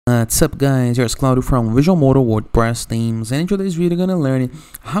What's up guys, here's Claudio from Visual Modo WordPress themes, and in today's video we're gonna learn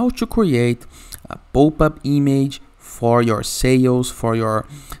how to create a pop-up image for your sales, for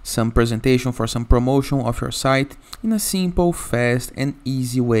some presentation, for some promotion of your site in a simple, fast and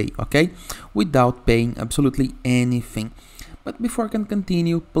easy way, okay? Without paying absolutely anything. But before I can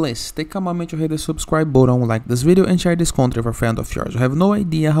continue, please take a moment to hit the subscribe button, like this video and share this content with a friend of yours. You have no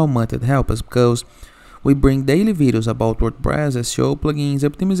idea how much it helps us, because we bring daily videos about WordPress, SEO, plugins,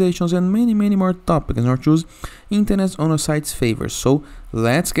 optimizations, and many more topics in order to choose internet on our site's favors. So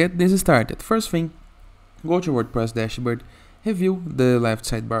let's get this started. First thing, go to WordPress dashboard, review the left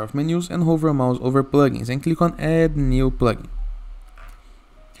sidebar of menus, and hover a mouse over plugins and click on Add New Plugin.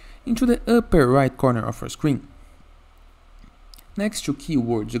 Into the upper right corner of your screen, next to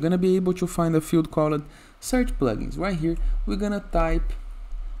keywords, you're gonna be able to find a field called Search Plugins. Right here, we're gonna type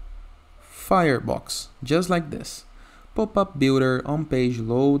Firebox, just like this. Pop-up builder, on-page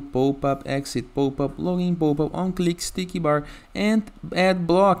load, pop-up, exit pop-up, login pop-up, on-click, sticky bar, and add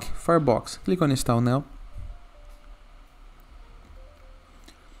block Firebox. Click on Install now.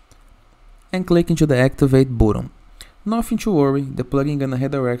 And click into the Activate button. Nothing to worry, the plugin gonna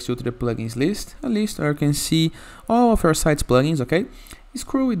redirect you to the plugins list, a list where you can see all of your site's plugins, okay?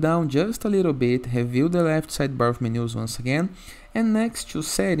 Scroll it down just a little bit, review the left sidebar of menus once again, and next to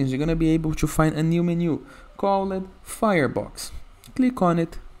settings, you're gonna be able to find a new menu called Firebox. Click on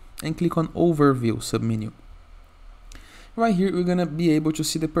it and click on Overview submenu. Right here, we're gonna be able to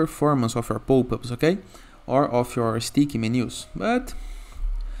see the performance of your pop-ups, okay? Or of your sticky menus. But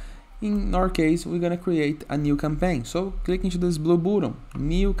in our case, we're gonna create a new campaign. So click into this blue button,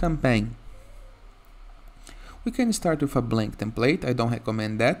 New Campaign. We can start with a blank template. I don't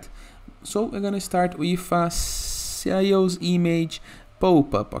recommend that. So we're gonna start with a sales image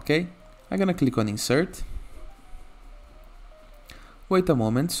pop-up, okay? I'm gonna click on Insert. Wait a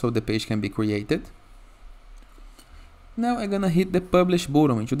moment so the page can be created. Now I'm gonna hit the Publish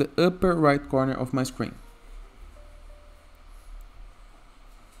button into the upper right corner of my screen.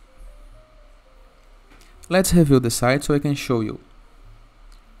 Let's review the site so I can show you.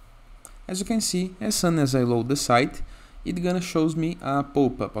 As you can see, as soon as I load the site, it's gonna shows me a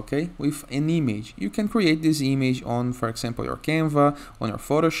pop-up, okay, with an image. You can create this image on, for example, your Canva, on your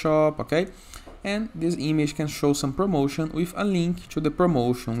Photoshop, okay? And this image can show some promotion with a link to the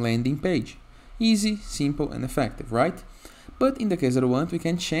promotion landing page. Easy, simple, and effective, right? But in the case that we want, we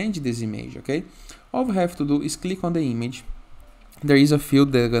can change this image, okay? All we have to do is click on the image. There is a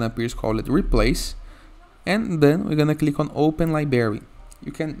field that's gonna appear called Replace, and then we're gonna click on Open Library.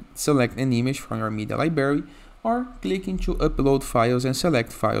 You can select an image from your media library or click into Upload Files and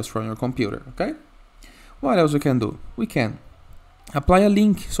select files from your computer, okay? What else we can do? We can apply a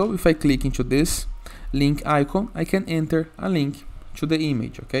link. So if I click into this link icon, I can enter a link to the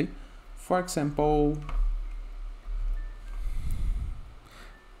image, okay? For example,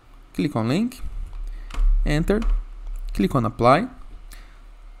 click on link, enter, click on apply.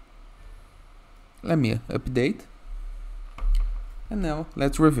 Let me update. And now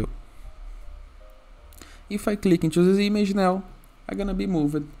let's review. If I click into this image now, I'm gonna be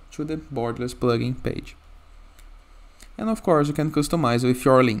moved to the borderless plugin page. And of course, you can customize with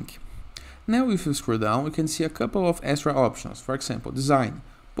your link. Now if you scroll down, you can see a couple of extra options. For example, design,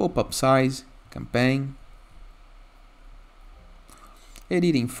 pop-up size, campaign,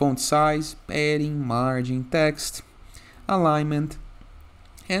 editing font size, padding, margin, text, alignment,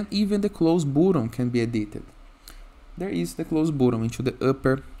 and even the close button can be edited. There is the close button into the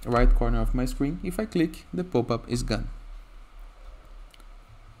upper right corner of my screen. If I click, the pop-up is gone.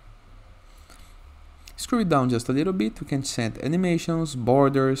 Scroll it down just a little bit. We can set animations,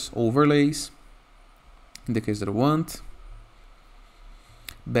 borders, overlays, in the case that I want,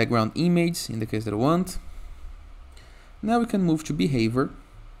 background image, in the case that I want. Now we can move to behavior.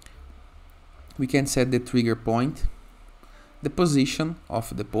 We can set the trigger point, the position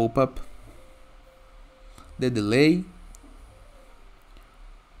of the pop-up, the delay.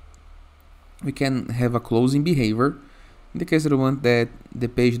 We can have a closing behavior in the case that we want that the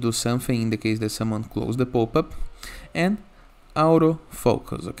page do something, in the case that someone closed the pop-up, and auto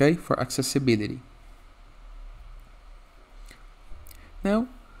focus, okay, for accessibility. Now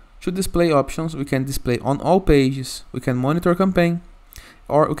to display options, we can display on all pages, we can monitor campaign,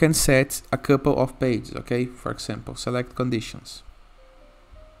 or we can set a couple of pages, okay? For example, select conditions.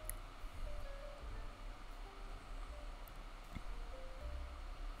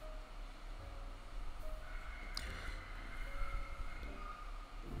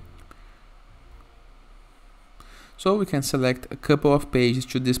 So we can select a couple of pages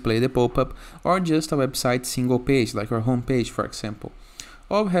to display the pop-up, or just a website single page, like our home page, for example.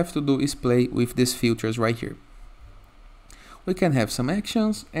 all we have to do is play with these filters right here. We can have some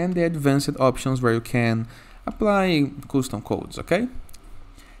actions and the advanced options where you can apply custom codes, okay?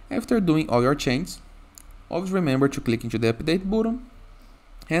 After doing all your changes, always remember to click into the update button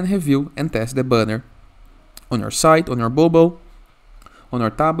and review and test the banner on your site, on your mobile, on your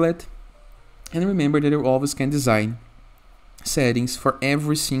tablet. And remember that you always can design settings for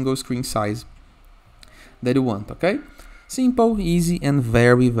every single screen size that you want, okay? Simple, easy, and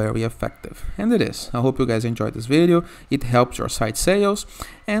very, very effective. And it is. I hope you guys enjoyed this video. It helps your site sales.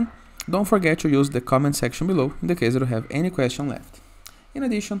 And don't forget to use the comment section below in the case that you have any question left. In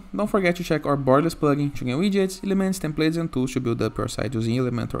addition, don't forget to check our borderless plugin to gain widgets, elements, templates, and tools to build up your site using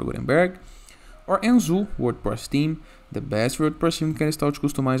Elementor or Gutenberg. Or Enzu WordPress theme, the best WordPress theme you can install to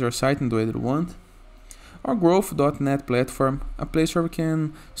customize your site in the way that you want. Or Growth.net platform, a place where we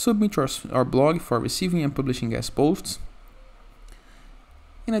can submit our blog for receiving and publishing guest posts.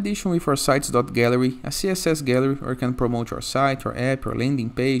 In addition, with our sites.gallery, a CSS gallery where you can promote your site, your app, your landing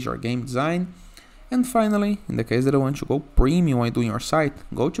page, your game design. And finally, in the case that you want to go premium while doing your site,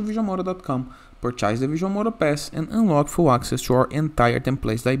 go to visualmodo.com, purchase the Visual Modo Pass, and unlock full access to our entire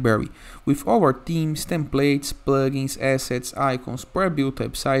templates library, with all our themes, templates, plugins, assets, icons, pre-built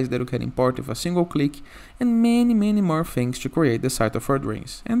websites that you can import with a single click, and many more things to create the site of your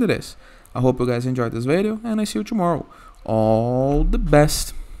dreams. And it is. I hope you guys enjoyed this video, and I see you tomorrow. All the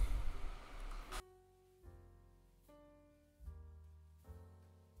best!